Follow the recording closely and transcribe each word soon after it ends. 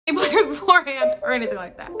players beforehand or anything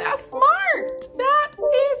like that. That's smart. That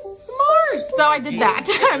is smart. So I did that.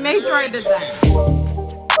 I made sure I did that.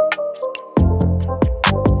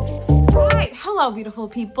 Hello beautiful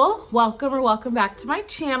people, welcome back to my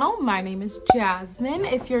channel. My name is Jasmine.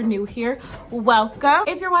 If you're new here, welcome.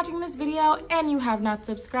 If you're watching this video and you have not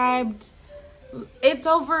subscribed, it's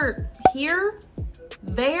over here,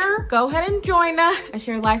 there. Go ahead and join us. I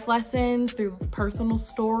share life lessons through personal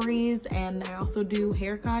stories, and I also do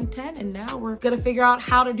hair content, and now we're gonna figure out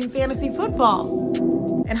how to do fantasy football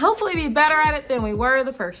and hopefully be better at it than we were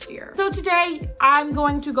the first year. So today I'm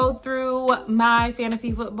going to go through my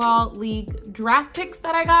fantasy football league draft picks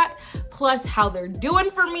that I got, plus how they're doing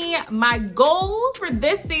for me. My goal for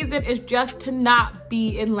this season is just to not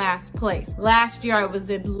be in last place. Last year I was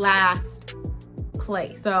in last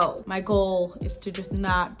place. So my goal is to just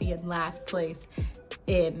not be in last place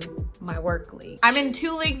in my work league. I'm in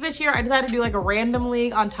 2 leagues this year. I decided to do like a random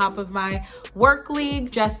league on top of my work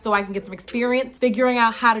league just so I can get some experience figuring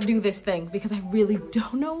out how to do this thing because I really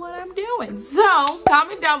don't know what I'm doing. So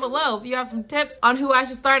comment down below if you have some tips on who I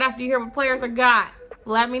should start after you hear what players I got.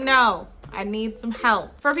 Let me know. I need some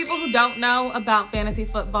help. For people who don't know about fantasy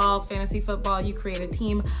football, you create a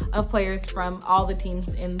team of players from all the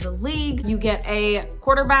teams in the league. You get a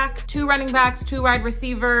quarterback, 2 running backs, 2 wide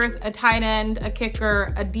receivers, a tight end, a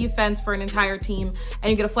kicker, a defense for an entire team, and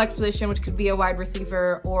you get a flex position, which could be a wide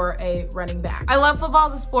receiver or a running back. I love football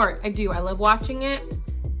as a sport. I do. I love watching it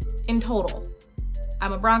in total.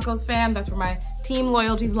 I'm a Broncos fan. That's where my team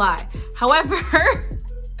loyalties lie. However,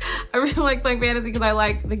 I really like playing fantasy because I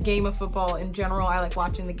like the game of football in general. I like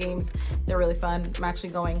watching the games. They're really fun. I'm actually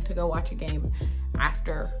going to go watch a game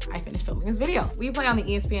after I finish filming this video. We play on the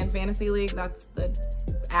ESPN Fantasy League. That's the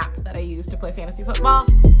app that I use to play fantasy football.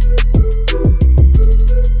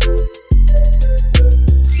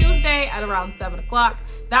 Tuesday at around 7 o'clock.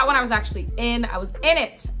 That one I was actually in. I was in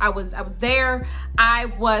it. I was there. I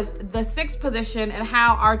was the 6th position, and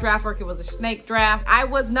how our draft worked, it was a snake draft. I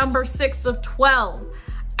was number 6 of 12.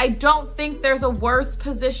 I don't think there's a worse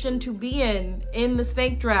position to be in the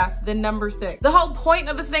snake draft than number 6. The whole point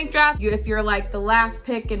of the snake draft, if you're like the last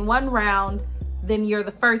pick in one round, then you're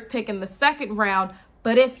the first pick in the second round.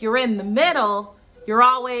 But if you're in the middle, you're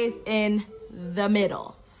always in the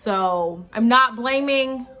middle. So I'm not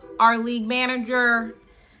blaming our league manager.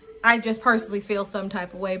 I just personally feel some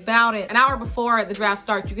type of way about it. An hour before the draft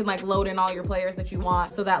starts, you can like load in all your players that you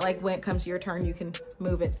want so that like when it comes to your turn, you can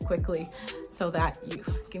move it quickly so that you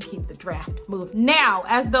can keep the draft moving. Now,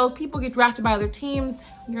 as those people get drafted by other teams,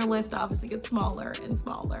 your list obviously gets smaller and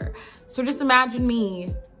smaller. So just imagine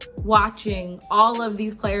me watching all of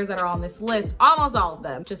these players that are on this list, almost all of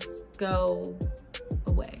them, just go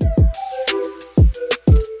away.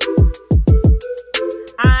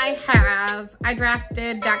 I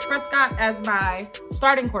drafted Dak Prescott as my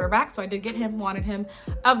starting quarterback. So I did get him, wanted him,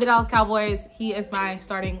 of the Dallas Cowboys. He is my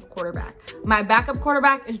starting quarterback. My backup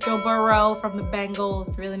quarterback is Joe Burrow from the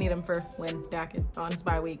Bengals. Really need him for when Dak is on his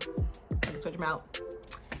bye week. So I can switch him out.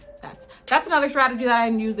 That's another strategy that I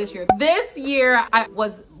didn't use this year. This year, I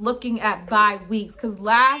was looking at bye weeks because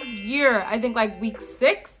last year, I think like week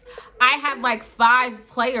 6, I had like 5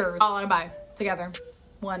 players all on a bye together.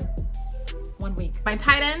 One week. My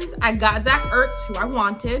tight ends, I got Zach Ertz, who I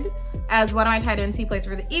wanted as one of my tight ends. He plays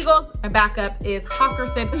for the Eagles. My backup is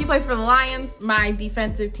Hockerson. He plays for the Lions. My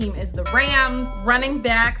defensive team is the Rams. Running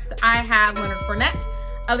backs, I have Leonard Fournette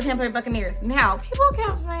of the Tampa Bay Buccaneers. Now, people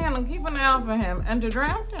kept saying I'm keeping an eye out for him and to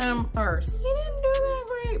draft him first. He didn't do that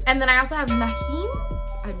great. And then I also have Nyheim.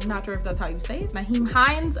 I'm not sure if that's how you say it. Nyheim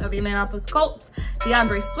Hines of the Indianapolis Colts.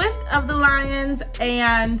 DeAndre Swift of the Lions.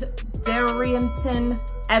 And Darrynton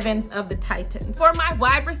Evans of the Titans. For my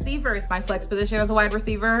wide receivers, my flex position is a wide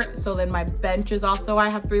receiver. So then my bench is also, I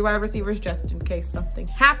have 3 wide receivers just in case something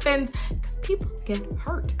happens because people get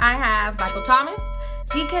hurt. I have Michael Thomas,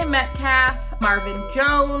 DK Metcalf, Marvin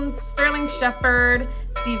Jones, Sterling Shepard,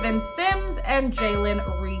 Steven Sims, and Jalen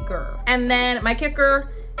Reagor. And then my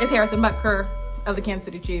kicker is Butker of the Kansas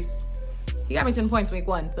City Chiefs. He got me 10 points week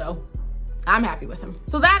 1, so I'm happy with him.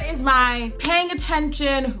 So that is my paying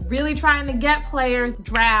attention, really trying to get players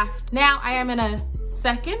draft. Now I am in a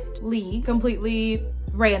 2nd league, completely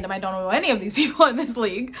random. I don't know any of these people in this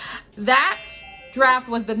league. That draft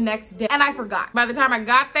was the next day and I forgot. By the time I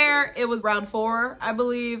got there, it was round 4, I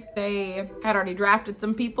believe. They had already drafted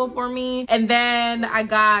some people for me. And then I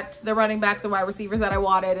got the running backs and wide receivers that I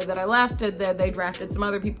wanted, and then I left, and then they drafted some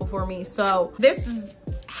other people for me. So this is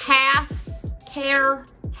half care,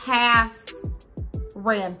 half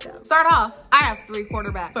random. Start off, I have 3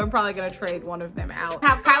 quarterbacks, so I'm probably gonna trade one of them out. I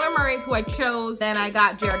have Kyler Murray, who I chose, then I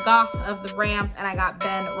got Jared Goff of the Rams, and I got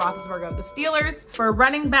Ben Rothlisberger of the Steelers. For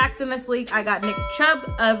running backs in this league, I got Nick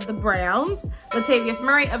Chubb of the Browns, Latavius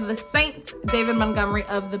Murray of the Saints, David Montgomery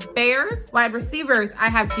of the Bears. Wide receivers, I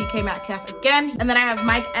have DK Metcalf again, and then I have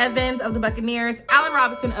Mike Evans of the Buccaneers, Allen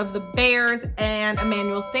Robinson of the Bears, and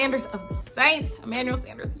Emmanuel Sanders of the Saints. Emmanuel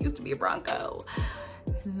Sanders used to be a Bronco.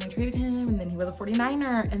 And then I traded him, and then he was a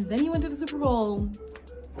 49er, and then he went to the Super Bowl,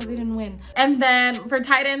 but they didn't win. And then for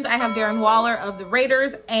tight ends, I have Darren Waller of the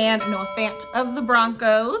Raiders and Noah Fant of the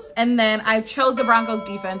Broncos. And then I chose the Broncos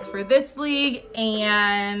defense for this league,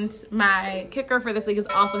 and my kicker for this league is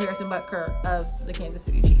also Harrison Butker of the Kansas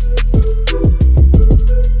City Chiefs.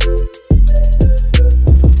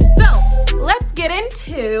 So let's get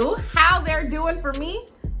into how they're doing for me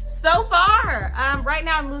so far. Right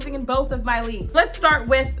now I'm losing in both of my leagues. Let's start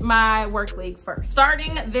with my work league first.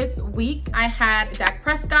 Starting this week, I had Dak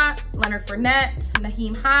Prescott, Leonard Fournette,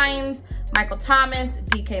 Nyheim Hines, Michael Thomas,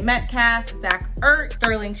 DK Metcalf, Zach Ertz,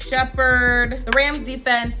 Sterling Shepard, the Rams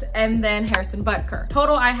defense, and then Harrison Butker.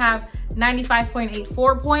 Total, I have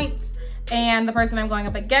 95.84 points. And the person I'm going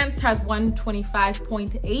up against has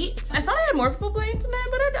 125.8. I thought I had more people playing tonight,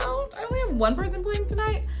 but I don't. I only have 1 person playing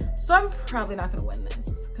tonight. So I'm probably not gonna win this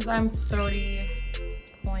because I'm 30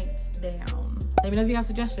 points down. Let me know if you have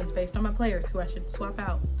suggestions based on my players who I should swap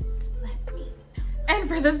out. Let me know. And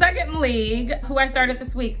for the second league, who I started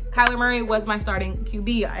this week, Kyler Murray was my starting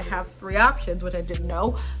QB. I have 3 options, which I didn't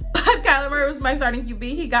know. But Kyler Murray was my starting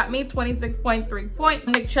QB. He got me 26.3 points.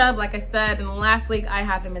 Nick Chubb, like I said, in the last league, I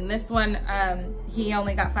have him in this one. He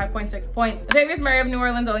only got 5.6 points. Latavius Murray of New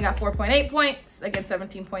Orleans only got 4.8 points against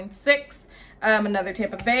 17.6. Another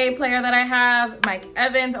Tampa Bay player that I have, Mike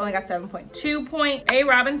Evans, only got 7.2 points. A.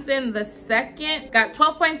 Robinson, the second, got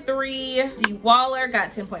 12.3. D. Waller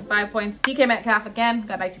got 10.5 points. DK Metcalf, again,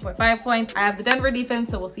 got 19.5 points. I have the Denver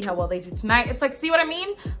defense, so we'll see how well they do tonight. It's like, see what I mean?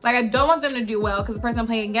 Like, I don't want them to do well because the person I'm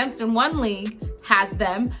playing against in one league has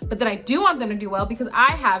them, but then I do want them to do well because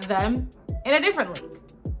I have them in a different league.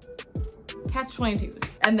 Catch 22s.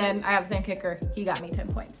 And then I have the same kicker. He got me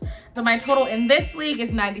 10 points. So my total in this league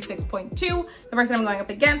is 96.2. The person I'm going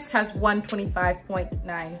up against has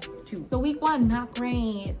 125.92. So week 1, not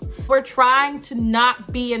great. We're trying to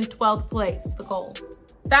not be in 12th place, is the goal.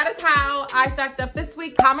 That is how I stacked up this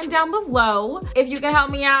week. Comment down below if you can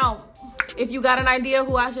help me out. If you got an idea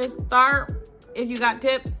who I should start. If you got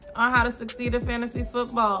tips on how to succeed in fantasy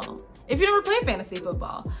football. If you never played fantasy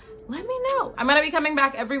football, let me know. I'm gonna be coming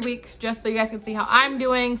back every week just so you guys can see how I'm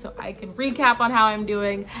doing, so I can recap on how I'm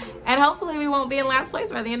doing, and hopefully we won't be in last place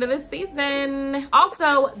by the end of this season.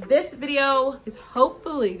 Also, this video is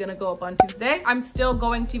hopefully gonna go up on Tuesday. I'm still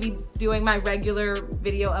going to be doing my regular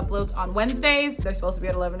video uploads on Wednesdays. They're supposed to be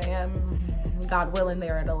at 11 a.m. God willing,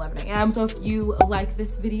 they're at 11 a.m. So if you like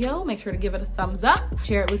this video, make sure to give it a thumbs up.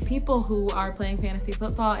 Share it with people who are playing fantasy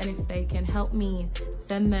football, and if they can help me,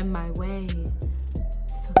 send them my way.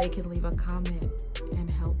 They can leave a comment and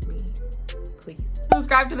help me, please.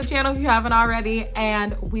 Subscribe to the channel if you haven't already,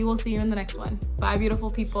 and we will see you in the next one. Bye, beautiful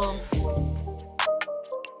people.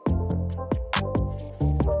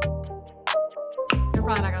 You're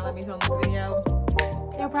probably not gonna let me film this video.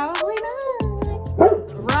 You're probably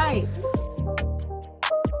not. Right.